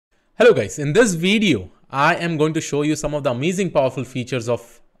Hello guys, in this video, I am going to show you some of the amazing powerful features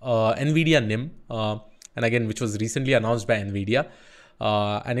of Nvidia NIM, and again, which was recently announced by Nvidia.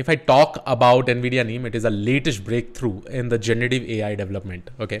 And if I talk about Nvidia NIM, it is a latest breakthrough in the generative AI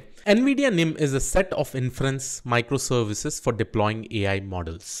development. Okay, Nvidia NIM is a set of inference microservices for deploying AI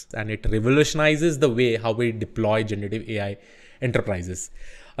models, and it revolutionizes the way how we deploy generative AI enterprises.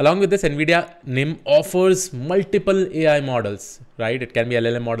 Along with this, Nvidia NIM offers multiple AI models, right? It can be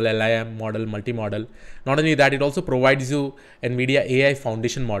LLM model, LIM model, multi-model. Not only that, it also provides you Nvidia AI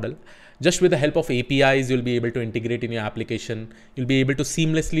foundation model. Just with the help of APIs, you'll be able to integrate in your application. You'll be able to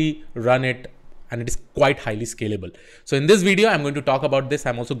seamlessly run it, and it is quite highly scalable. So in this video, I'm going to talk about this.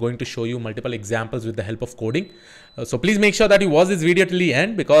 I'm also going to show you multiple examples with the help of coding. So please make sure that you watch this video till the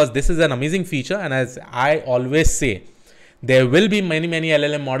end, because this is an amazing feature. And as I always say, there will be many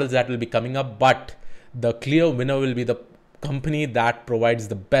LLM models that will be coming up, but the clear winner will be the company that provides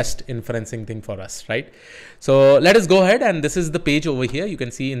the best inferencing thing for us, right? So let us go ahead, and this is the page over here. You can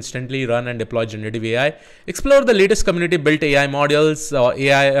see instantly run and deploy generative AI, explore the latest community built AI models,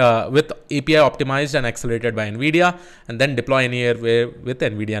 AI with API optimized and accelerated by Nvidia, and then deploy anywhere with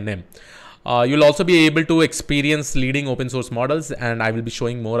Nvidia NIM. You'll also be able to experience leading open source models, and I will be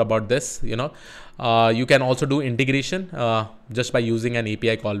showing more about this. You can also do integration just by using an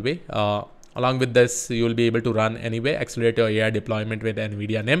API callway. Along with this, you will be able to run anyway, accelerate your AI deployment with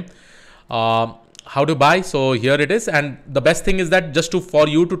Nvidia NIM. How to buy? So here it is, and the best thing is that just for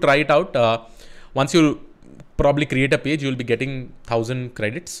you to try it out, once you probably create a page, you'll be getting 1,000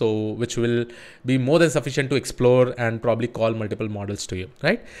 credits, so which will be more than sufficient to explore and probably call multiple models to you,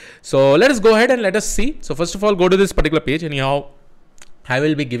 right? So let us go ahead and let us see. So first of all, go to this particular page. Anyhow, I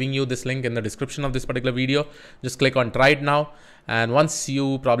will be giving you this link in the description of this particular video. Just click on try it now. And once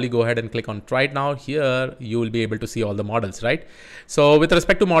you probably go ahead and click on try it now, here you will be able to see all the models, right? So with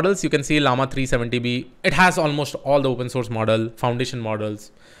respect to models, you can see Llama 370B. It has almost all the open source model, foundation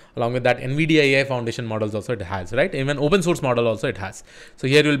models. Along with that, Nvidia AI foundation models also it has, right? Even open source model also it has. So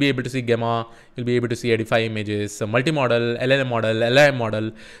here you'll be able to see Gamma, you'll be able to see Edify images, multi-model, LLM model, LIM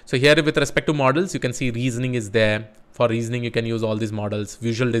model. So here with respect to models, you can see reasoning is there. For reasoning, you can use all these models.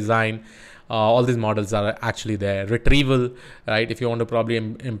 Visual design, all these models are actually there. Retrieval, right? If you want to probably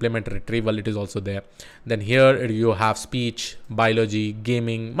implement retrieval, it is also there. Then here you have speech, biology,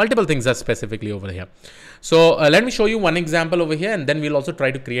 gaming, multiple things are specifically over here. So let me show you one example over here, and then we'll also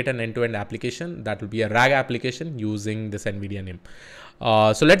try to create an end-to-end application that will be a RAG application using this Nvidia NIM.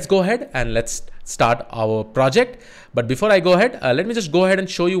 So let's go ahead and let's start our project. But before I go ahead, let me just go ahead and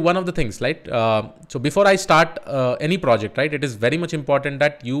show you one of the things, right? So before I start any project, right, it is very much important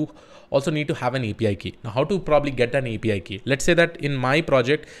that you also need to have an API key. Now, how to probably get an API key? Let's say that in my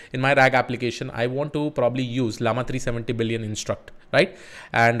project, in my RAG application, I want to probably use Llama 370 billion instruct, right?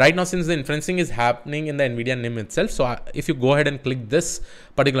 And right now, since the inferencing is happening in the Nvidia NIM itself, so if you go ahead and click this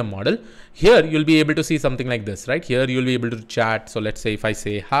particular model, here you'll be able to see something like this, right? Here you'll be able to chat. So let's say if I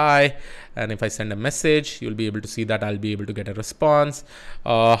say hi, and if I send a message, you'll be able to see that I'll be able to get a response.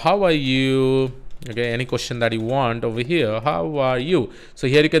 How are you? Okay, any question that you want over here, how are you? So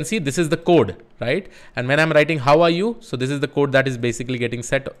here you can see this is the code, right? And when I'm writing how are you, so this is the code that is basically getting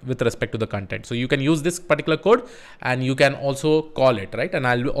set with respect to the content. So you can use this particular code, and you can also call it, right? And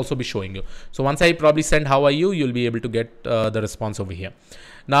I'll also be showing you. So once I probably send how are you, you'll be able to get the response over here.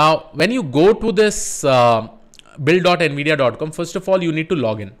 Now, when you go to this build.nvidia.com, first of all, you need to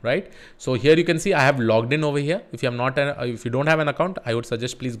log in, right? So here you can see I have logged in over here. If you don't have an account, I would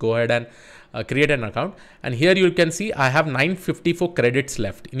suggest please go ahead and create an account. And here you can see I have 954 credits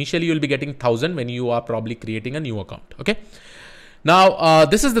left. Initially, you'll be getting 1,000 when you are probably creating a new account. Okay. Now,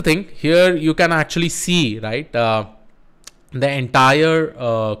 this is the thing. Here you can actually see, right? The entire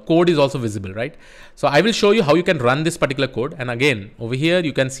code is also visible, right? So I will show you how you can run this particular code. And again, over here,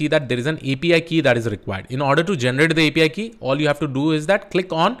 you can see that there is an API key that is required. In order to generate the API key, all you have to do is that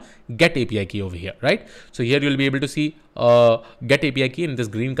click on get API key over here, right? So here you'll be able to see get API key in this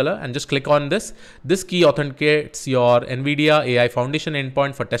green color, and just click on this. This key authenticates your Nvidia AI Foundation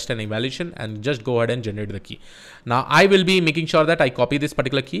endpoint for test and evaluation, and just go ahead and generate the key. Now I will be making sure that I copy this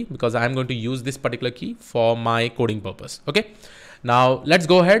particular key, because I'm going to use this particular key for my coding purpose. Okay. Now let's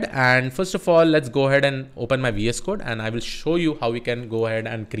go ahead, and first of all, let's go ahead and open my VS Code, and I will show you how we can go ahead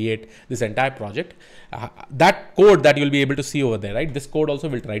and create this entire project. That code that you'll be able to see over there, right? This code also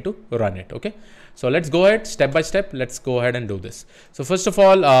will try to run it. Okay. So let's go ahead step by step. Let's go ahead and do this. So first of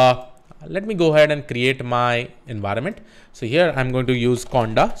all, let me go ahead and create my environment. So here I'm going to use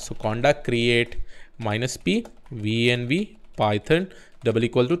Conda. So Conda create -p, VNV, Python, double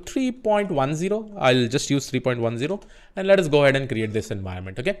equal to 3.10. I'll just use 3.10 and let us go ahead and create this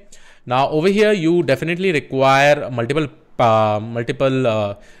environment. Okay. Now over here, you definitely require multiple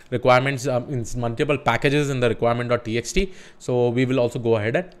requirements, multiple packages in the requirement.txt. So we will also go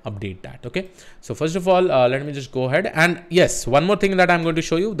ahead and update that. Okay. So first of all, let me just go ahead, and yes, one more thing that I'm going to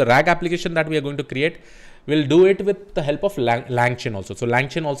show you, the RAG application that we are going to create, we'll do it with the help of Langchain also. So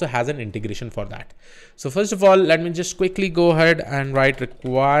Langchain also has an integration for that. So first of all, let me just quickly go ahead and write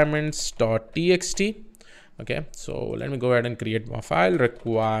requirements.txt. Okay. So let me go ahead and create my file,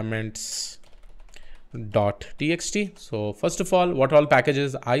 requirements.txt. So first of all, what all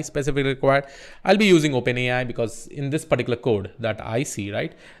packages I specifically require, I'll be using OpenAI, because in this particular code that I see,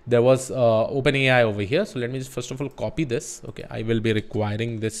 right, there was OpenAI over here. So let me just first of all copy this. Okay, I will be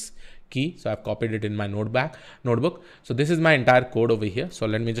requiring this key, so I've copied it in my notebook. So this is my entire code over here. So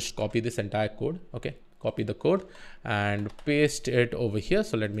let me just copy this entire code. Okay, copy the code and paste it over here.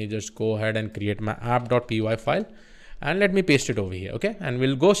 So let me just go ahead and create my app.py file, and let me paste it over here. Okay, and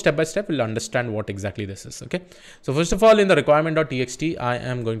we'll go step by step. We'll understand what exactly this is. Okay, so first of all, in the requirement.txt, I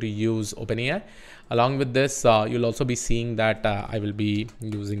am going to use OpenAI. Along with this, you'll also be seeing that I will be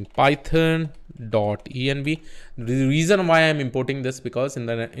using python.env. The reason why I'm importing this, because in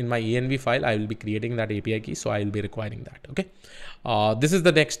my env file, I will be creating that API key, so I will be requiring that. Okay, this is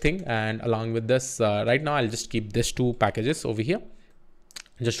the next thing, and along with this, right now I'll just keep this two packages over here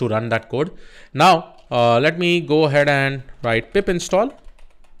just to run that code. Now let me go ahead and write pip install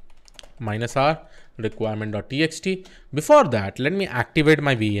 -r requirement.txt. Before that, let me activate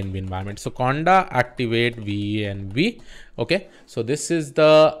my venv environment. So conda activate venv. Okay, so this is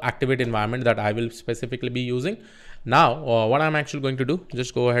the activate environment that I will specifically be using. Now what I'm actually going to do,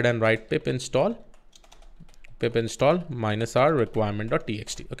 just go ahead and write pip install -r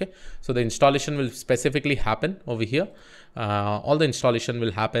requirement.txt. Okay, so the installation will specifically happen over here. All the installation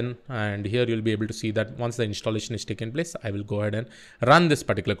will happen, and here you'll be able to see that once the installation is taken place, I will go ahead and run this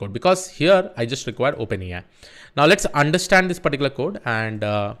particular code, because here I just require OpenAI. Now let's understand this particular code and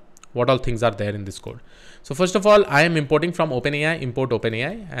what all things are there in this code. So first of all, I am importing from OpenAI, import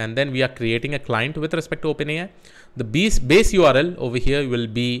OpenAI, and then we are creating a client with respect to OpenAI. The base URL over here will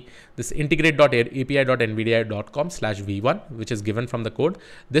be this integrate.api.nvidia.com/v1, which is given from the code.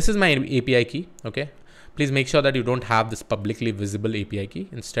 This is my API key. Okay, please make sure that you don't have this publicly visible API key.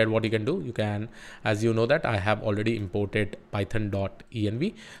 Instead, what you can do, you can, as you know that I have already imported python.env,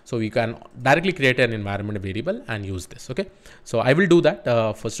 so you can directly create an environment variable and use this. Okay, so I will do that.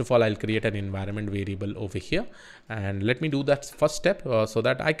 First of all, I'll create an environment variable over here, and let me do that first step so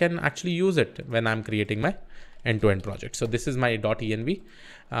that I can actually use it when I'm creating my end-to-end project. So this is my .env.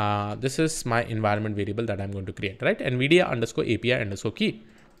 This is my environment variable that I'm going to create, right? NVIDIA_API_key.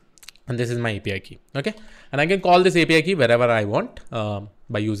 And this is my API key. Okay, and I can call this API key wherever I want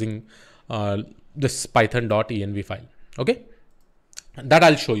by using this python.env file. Okay, that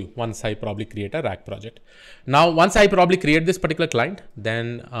I'll show you once I probably create a RAG project. Now, once I probably create this particular client, then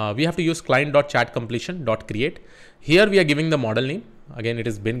we have to use client.chatCompletion.create. Here we are giving the model name. Again, it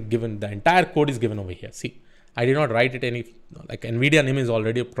has been given, the entire code is given over here. See, I did not write it any, like Nvidia NIM is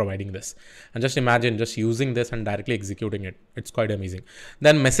already providing this. And just imagine just using this and directly executing it. It's quite amazing.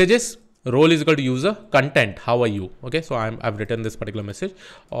 Then messages, role is equal to user, content, how are you? Okay, so I've written this particular message,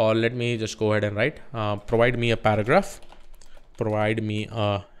 or let me just go ahead and write, provide me a paragraph, provide me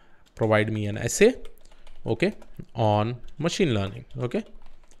an essay, okay, on machine learning.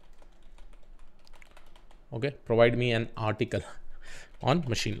 Okay, provide me an article on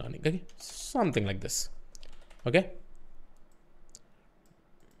machine learning. Okay, something like this. Okay,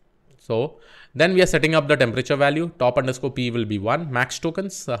 so then we are setting up the temperature value. Top_p will be 1, max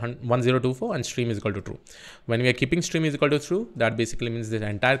tokens 1024, and stream is equal to true. When we are keeping stream is equal to true, that basically means the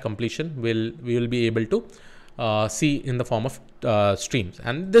entire completion we will be able to see in the form of streams,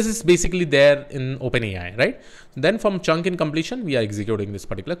 and this is basically there in OpenAI, right? Then from chunk in completion, we are executing this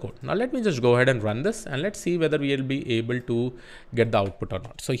particular code. Now let me just go ahead and run this, and let's see whether we will be able to get the output or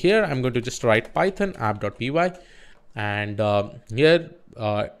not. So here I'm going to just write python app.py, and here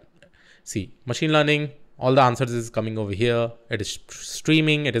see machine learning, all the answers is coming over here. It is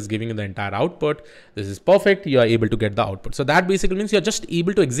streaming, it is giving you the entire output. This is perfect. You are able to get the output. So that basically means you're just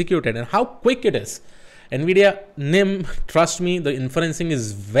able to execute it, and how quick it is. NVIDIA NIM, trust me, the inferencing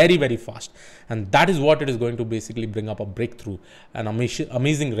is very, very fast. And that is what it is going to basically bring up a breakthrough, an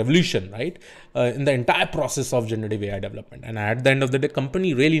amazing revolution, right? In the entire process of generative AI development. And at the end of the day,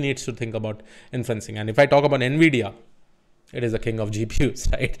 company really needs to think about inferencing. And if I talk about NVIDIA, it is the king of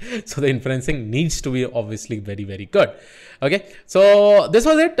GPUs, right? So the inferencing needs to be obviously very, very good. Okay, so this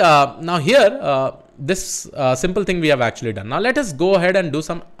was it. Now here, this simple thing we have actually done. Now let us go ahead and do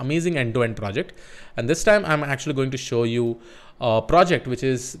some amazing end-to-end project. And this time I'm actually going to show you a project which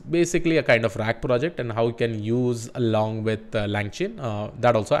is basically a kind of RAG project and how you can use along with Langchain.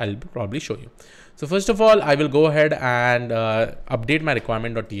 That also I'll probably show you. So first of all, I will go ahead and update my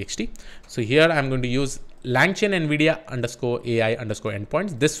requirement.txt. So here I'm going to use Langchain Nvidia _AI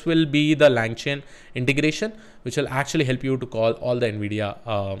 _endpoints. This will be the Langchain integration, which will actually help you to call all the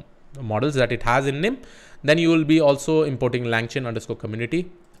Nvidia models that it has in NIM. Then you will be also importing Langchain _community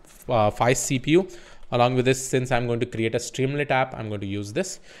 5 CPU. Along with this, since I'm going to create a Streamlit app, I'm going to use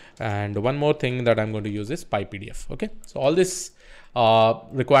this. And one more thing that I'm going to use is PyPDF. Okay, so all this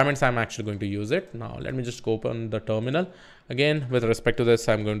requirements, I'm actually going to use it. Now let me just open the terminal. Again, with respect to this,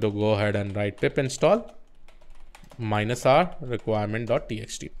 I'm going to go ahead and write pip install -r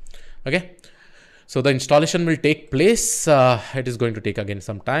requirement.txt. Okay, so the installation will take place. It is going to take again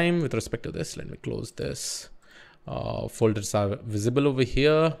some time. With respect to this, let me close this. Folders are visible over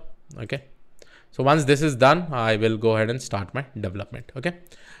here. Okay, so once this is done, I will go ahead and start my development. Okay,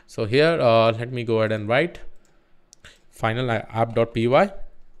 so here let me go ahead and write final app.py.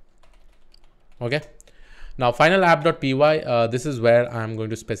 Okay, now final app.py, this is where I'm going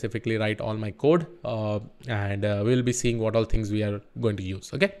to specifically write all my code, and we'll be seeing what all things we are going to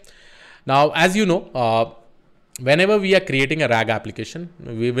use. Okay, now as you know, whenever we are creating a RAG application,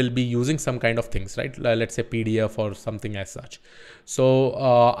 we will be using some kind of things, right? Let's say PDF or something as such. So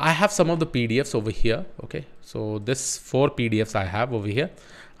I have some of the PDFs over here. Okay, so this 4 PDFs I have over here.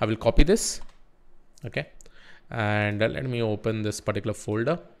 I will copy this. Okay, and let me open this particular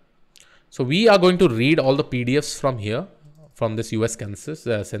folder. So we are going to read all the PDFs from here, from this US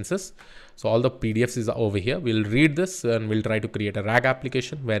census. So all the PDFs is over here. We'll read this and we'll try to create a RAG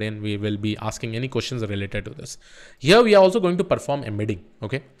application wherein we will be asking any questions related to this. Here we are also going to perform embedding.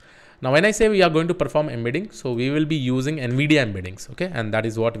 Okay, now when I say we are going to perform embedding, so we will be using Nvidia embeddings. Okay, and that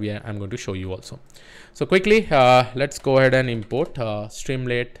is what I'm going to show you also. So quickly, let's go ahead and import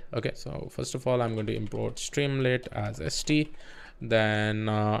Streamlit. Okay, so first of all, I'm going to import Streamlit as st. Then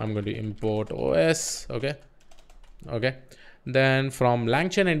I'm going to import OS. Okay, then from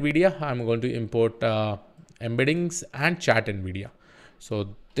Langchain Nvidia, I'm going to import embeddings and chat Nvidia. So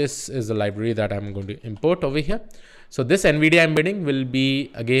this is the library that I'm going to import over here. So this Nvidia embedding will be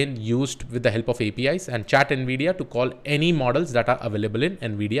again used with the help of APIs and chat Nvidia to call any models that are available in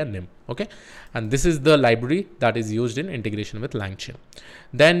Nvidia NIM. Okay, and this is the library that is used in integration with Langchain.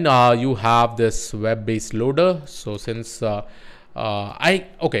 Then you have this web-based loader. So since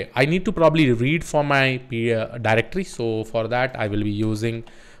I need to probably read from my directory. So for that, I will be using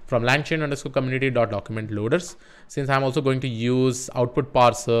from Langchain _community.document loaders. Since I'm also going to use output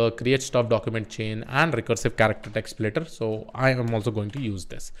parser, create stuff document chain, and recursive character text splitter. So I am also going to use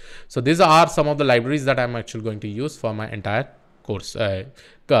this. So these are some of the libraries that I'm actually going to use for my entire course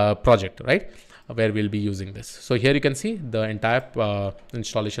project, right? Where we'll be using this. So here you can see the entire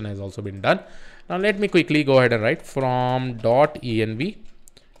installation has also been done. Now let me quickly go ahead and write from .env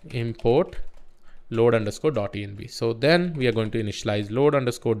import load _.env. So then we are going to initialize load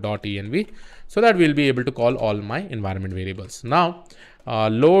 _.env so that we'll be able to call all my environment variables. Now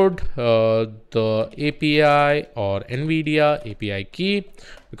load the API or Nvidia API key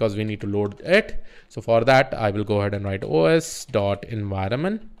because we need to load it. So for that, I will go ahead and write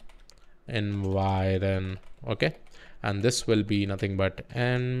os.environment okay, and this will be nothing but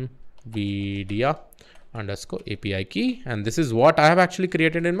Nvidia _API key, and this is what I have actually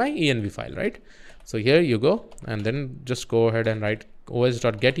created in my env file, right? So here you go, and then just go ahead and write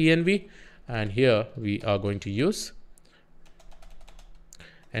os.getEnv, and here we are going to use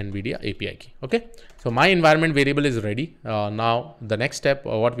Nvidia API key. Okay, so my environment variable is ready. Now the next step,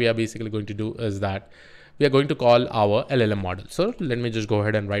 what we are basically going to do is that we are going to call our LLM model. So let me just go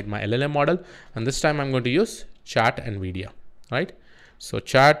ahead and write my LLM model, and this time I'm going to use chat Nvidia, right? So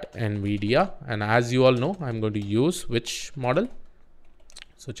chat Nvidia, and as you all know, I'm going to use which model?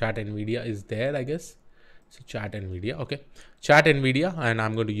 So chat Nvidia is there, I guess. So chat Nvidia, okay, chat Nvidia, and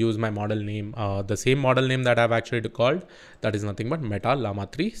I'm going to use my model name, the same model name that I've actually called, that is nothing but Meta Llama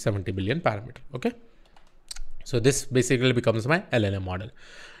 3 70 billion parameter. Okay, so this basically becomes my LLM model.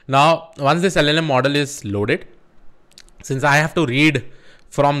 Now once this LLM model is loaded, since I have to read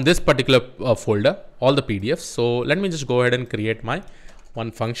from this particular folder all the PDFs, so let me just go ahead and create my one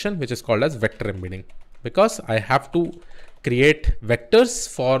function which is called as vector embedding, because I have to create vectors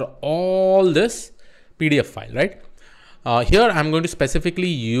for all this PDF file, right? Here I'm going to specifically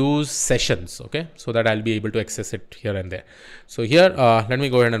use sessions, okay, so that I'll be able to access it here and there. So here let me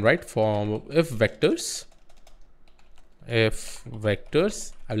go ahead and write for if vectors if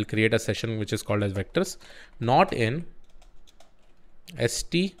vectors, I will create a session which is called as vectors, not in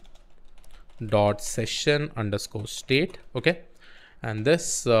st.session_state. Okay, and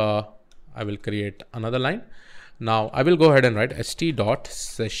this I will create another line. Now I will go ahead and write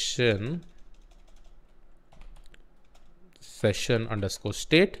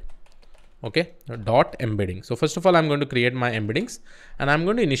st.session_state. Okay, dot embedding. So first of all, I'm going to create my embeddings and I'm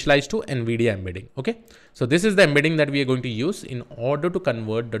going to initialize to Nvidia embedding. Okay, so this is the embedding that we are going to use in order to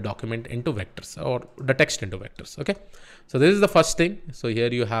convert the document into vectors or the text into vectors. Okay, so this is the first thing. So here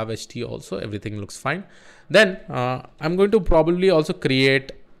you have st also, everything looks fine. Then I'm going to probably also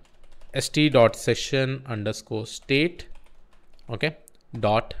create st.session_state. Okay,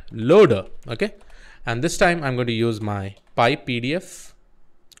 dot loader. Okay, and this time I'm going to use my py-pdf.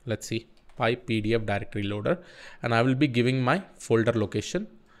 Let's see, py-pdf directory loader, and I will be giving my folder location,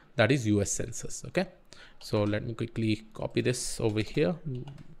 that is US census. Okay, so let me quickly copy this over here.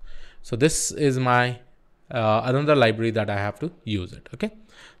 So this is my another library that I have to use it. Okay,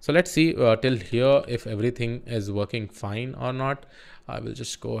 so let's see till here if everything is working fine or not. I will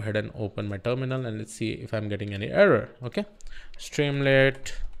just go ahead and open my terminal and let's see if I'm getting any error. Okay,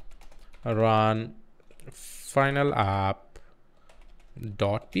 Streamlit run final app.py.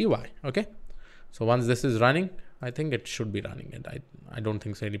 Okay, so once this is running, I think it should be running, and I don't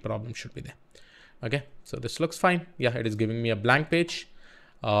think so any problem should be there. Okay, so this looks fine. Yeah, it is giving me a blank page.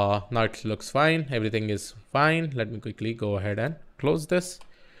 Now it looks fine, everything is fine. Let me quickly go ahead and close this.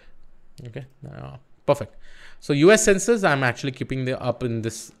 Okay, perfect. So US census, I'm actually keeping the up in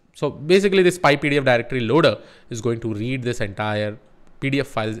this. So basically this py-pdf directory loader is going to read this entire PDF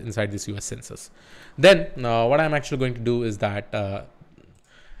files inside this US census. Then what I'm actually going to do is that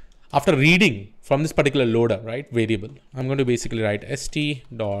after reading from this particular loader, right, variable, I'm going to basically write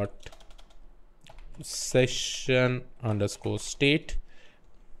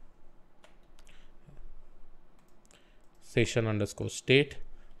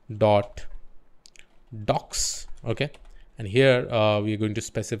dot docs. Okay, and here we are going to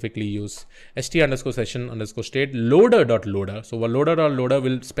specifically use st_session_state loader.loader. So a loader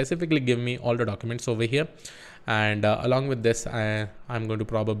will specifically give me all the documents over here, and along with this I'm going to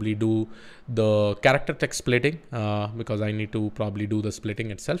probably do the character text splitting because I need to probably do the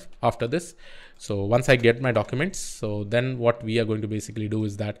splitting itself after this. So once I get my documents, so then what we are going to basically do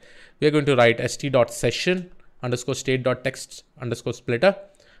is that we are going to write st.session_state.text_splitter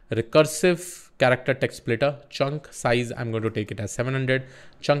recursive character text splitter. Chunk size, I'm going to take it as 700.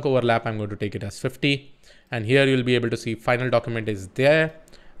 Chunk overlap, I'm going to take it as 50. And here you'll be able to see final document is there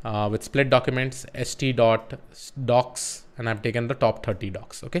with split documents st.docs, and I've taken the top 30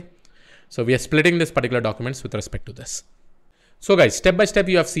 docs. Okay, so we are splitting this particular documents with respect to this. So guys, step by step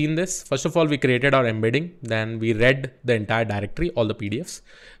you have seen this. First of all, we created our embedding. Then we read the entire directory, all the PDFs.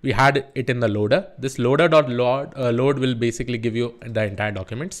 We had it in the loader. This loader.load will basically give you the entire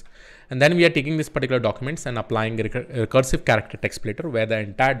documents. And then we are taking this particular documents and applying a recursive character text splitter where the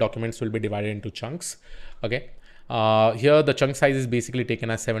entire documents will be divided into chunks. Okay. Here the chunk size is basically taken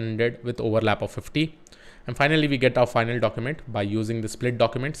as 700 with overlap of 50. And finally, we get our final document by using the split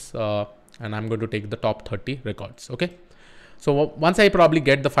documents. And I'm going to take the top 30 records. Okay. So once I probably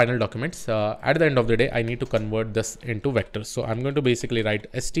get the final documents, at the end of the day, I need to convert this into vectors. So I'm going to basically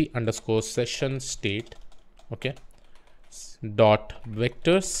write st_session_state, okay, dot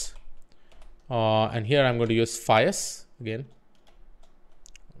vectors. And here I'm going to use fires again.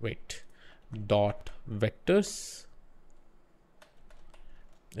 Wait, dot vectors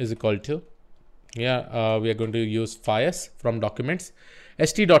is equal to, we are going to use fires from documents.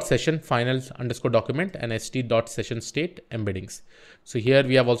 st.session finals_document and st.session_state embeddings. So here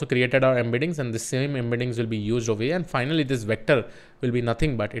we have also created our embeddings, and the same embeddings will be used over here. And finally, this vector will be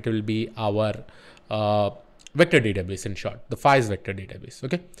nothing but it will be our vector database, in short, the fires vector database.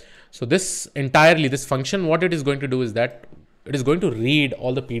 Okay. So this function, what it is going to do is that it is going to read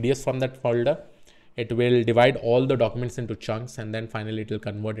all the PDFs from that folder. It will divide all the documents into chunks, and then finally it will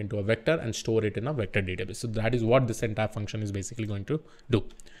convert into a vector and store it in a vector database. So that is what this entire function is basically going to do.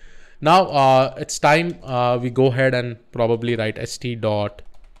 Now it's time we go ahead and probably write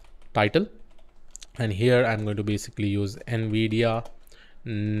st.title, and here I'm going to basically use Nvidia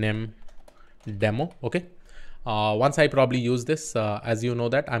NIM demo. Okay. Once I probably use this, as you know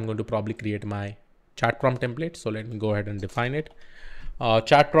that I'm going to probably create my chat prompt template. So let me go ahead and define it.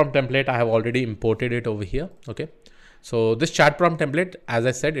 Chat prompt template, I have already imported it over here. Okay. So this chat prompt template, as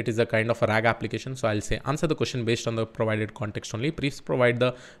I said, it is a kind of a RAG application. So I'll say answer the question based on the provided context only. Please provide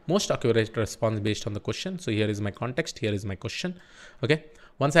the most accurate response based on the question. So here is my context. Here is my question. Okay.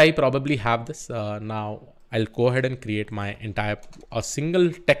 Once I probably have this, now I'll go ahead and create my entire a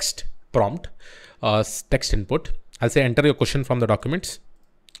single text prompt, text input. I'll say enter your question from the documents.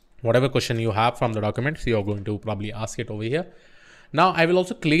 Whatever question you have from the documents, you're going to probably ask it over here. Now I will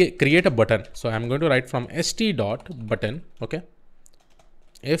also create a button. So I'm going to write from st.button. Okay.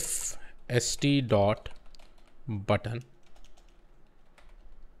 If st.button,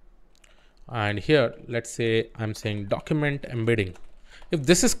 and here let's say I'm saying document embedding. If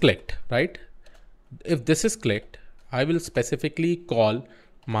this is clicked, right? If this is clicked, I will specifically call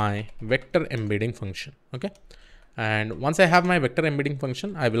my vector embedding function. Okay. And once I have my vector embedding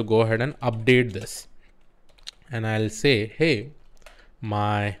function, I will go ahead and update this. And I'll say, hey,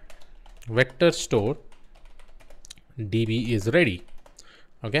 my vector store DB is ready.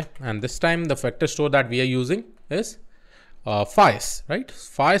 Okay. And this time the vector store that we are using is FIS, right?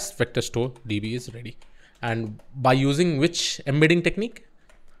 FIS vector store DB is ready. And by using which embedding technique?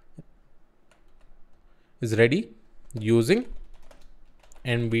 Is ready using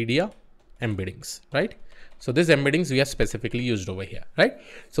Nvidia embeddings, right? So this embeddings we have specifically used over here, right?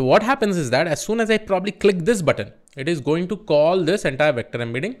 So what happens is that as soon as I probably click this button, it is going to call this entire vector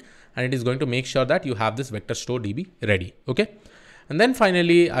embedding, and it is going to make sure that you have this vector store DB ready. Okay. And then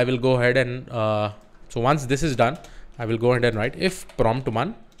finally, I will go ahead and, so once this is done, I will go ahead and write if prompt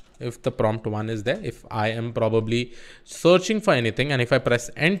one, if the prompt one is there, if I am probably searching for anything, and if I press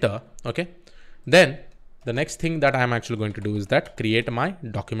enter, okay, then the next thing that I'm actually going to do is that create my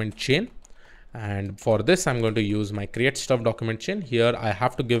document chain. And for this, I'm going to use my create stuff document chain. Here I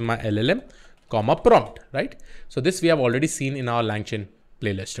have to give my LLM comma prompt, right? So this we have already seen in our Langchain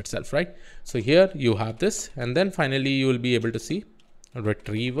playlist itself, right? So here you have this, and then finally you will be able to see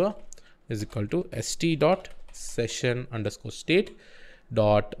retriever is equal to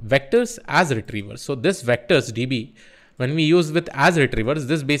st.session_state.vectors as retriever. So this vectors DB, when we use with as retrievers,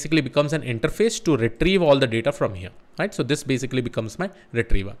 this basically becomes an interface to retrieve all the data from here, right? So this basically becomes my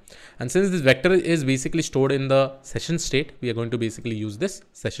retriever. And since this vector is basically stored in the session state, we are going to basically use this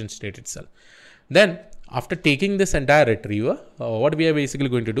session state itself. Then after taking this entire retriever, what we are basically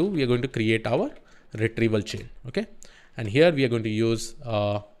going to do, we are going to create our retrieval chain. Okay. And here we are going to use,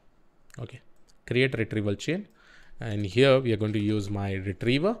 create retrieval chain. And here we are going to use my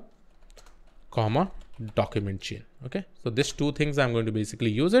retriever, comma, document chain. Okay. So these two things I'm going to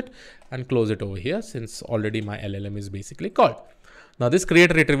basically use it and close it over here, since already my LLM is basically called. Now this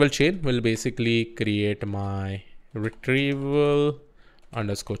create retrieval chain will basically create my retrieval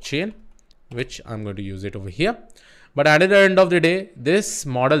underscore chain, which I'm going to use it over here. But at the end of the day, this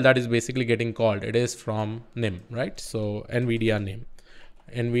model that is basically getting called, it is from NIM, right? So Nvidia NIM,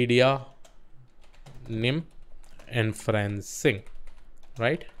 Nvidia NIM inferencing,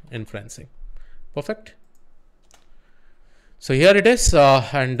 right? Inferencing. Perfect. So here it is.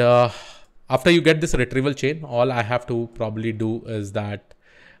 After you get this retrieval chain, all I have to probably do is that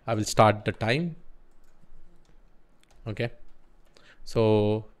I will start the time. Okay.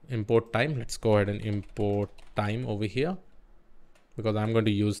 So import time. Let's go ahead and import time over here, because I'm going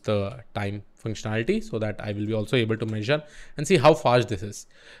to use the time functionality so that I will be also able to measure and see how fast this is.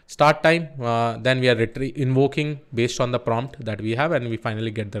 Start time, then we are invoking based on the prompt that we have, and we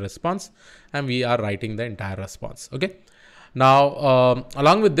finally get the response, and we are writing the entire response. Okay. Now,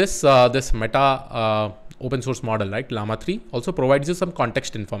 along with this, this Meta open source model, right, Llama 3 also provides you some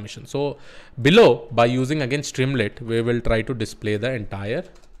context information. So below, by using again Streamlit, we will try to display the entire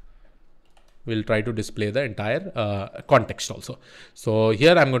context also. So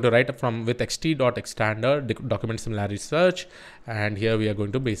here I'm going to write from with xt.extender document similarity search, and here we are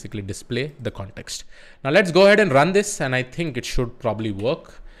going to basically display the context. Now let's go ahead and run this, and I think it should probably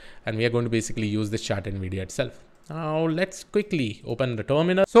work, and we are going to basically use this chat Nvidia itself. Now let's quickly open the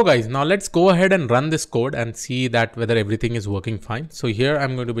terminal. So guys, now let's go ahead and run this code and see that whether everything is working fine. So here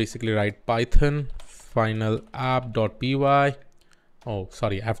I'm going to basically write Python final app.py. Oh,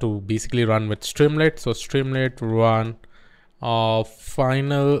 sorry, I have to basically run with Streamlit. So Streamlit run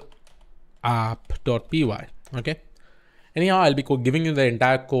final app.py. Okay. Anyhow, I'll be giving you the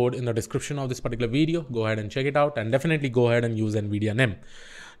entire code in the description of this particular video. Go ahead and check it out, and definitely go ahead and use Nvidia NIM.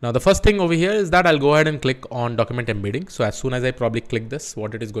 Now, the first thing over here is that I'll go ahead and click on document embedding. So as soon as I probably click this,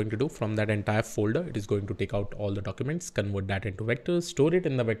 what it is going to do from that entire folder, it is going to take out all the documents, convert that into vectors, store it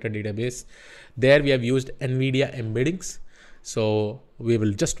in the vector database. There we have used Nvidia embeddings. So we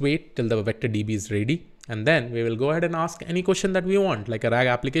will just wait till the vector DB is ready, and then we will go ahead and ask any question that we want, like a RAG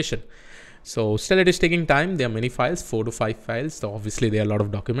application. So still it is taking time. There are many files, 4 to 5 files. So obviously there are a lot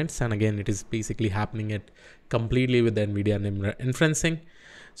of documents. And again, it is basically happening completely with the Nvidia NIM inferencing.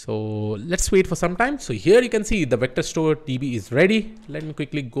 So let's wait for some time. So here you can see the vector store DB is ready. Let me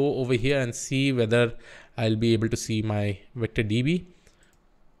quickly go over here and see whether I'll be able to see my vector DB.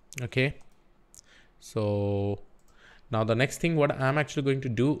 Okay. So now the next thing what I'm actually going to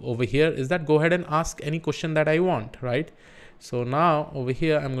do over here is that go ahead and ask any question that I want, right? So now over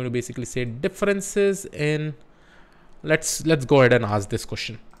here, I'm going to basically say differences in, let's go ahead and ask this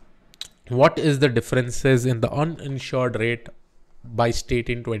question. What is the differences in the uninsured rate by state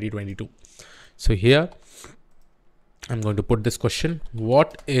in 2022? So here I'm going to put this question.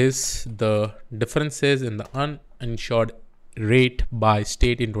 What is the differences in the uninsured rate by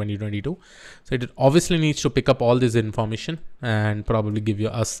state in 2022? So it obviously needs to pick up all this information and probably give you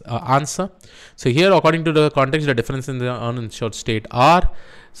us an answer. So here, according to the context, the difference in the uninsured state are,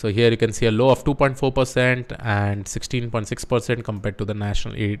 so here you can see a low of 2.4% and 16.6% compared to the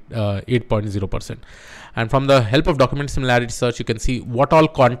national 8.0%. And from the help of document similarity search, you can see what all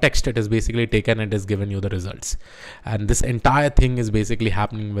context it is basically taken and has given you the results. And this entire thing is basically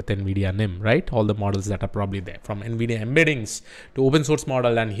happening with Nvidia NIM, right? All the models that are probably there, from Nvidia embeddings to open source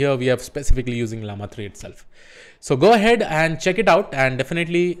model. And here we have specifically using Llama 3 itself. So go ahead and check it out, and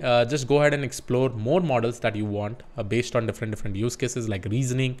definitely just go ahead and explore more models that you want based on different use cases, like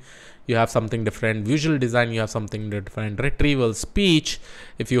reasoning. You have something different, visual design, you have something different, retrieval, speech.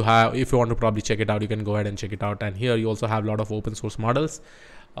 If you want to probably check it out, you can go ahead and check it out. And here you also have a lot of open source models,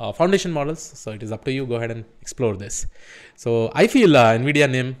 foundation models. So it is up to you. Go ahead and explore this. So I feel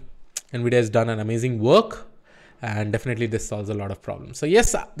Nvidia has done an amazing work. And definitely this solves a lot of problems. So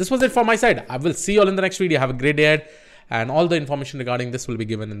yes, this was it for my side. I will see you all in the next video. Have a great day ahead. And all the information regarding this will be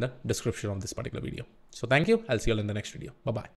given in the description of this particular video. So thank you. I'll see you all in the next video. Bye-bye.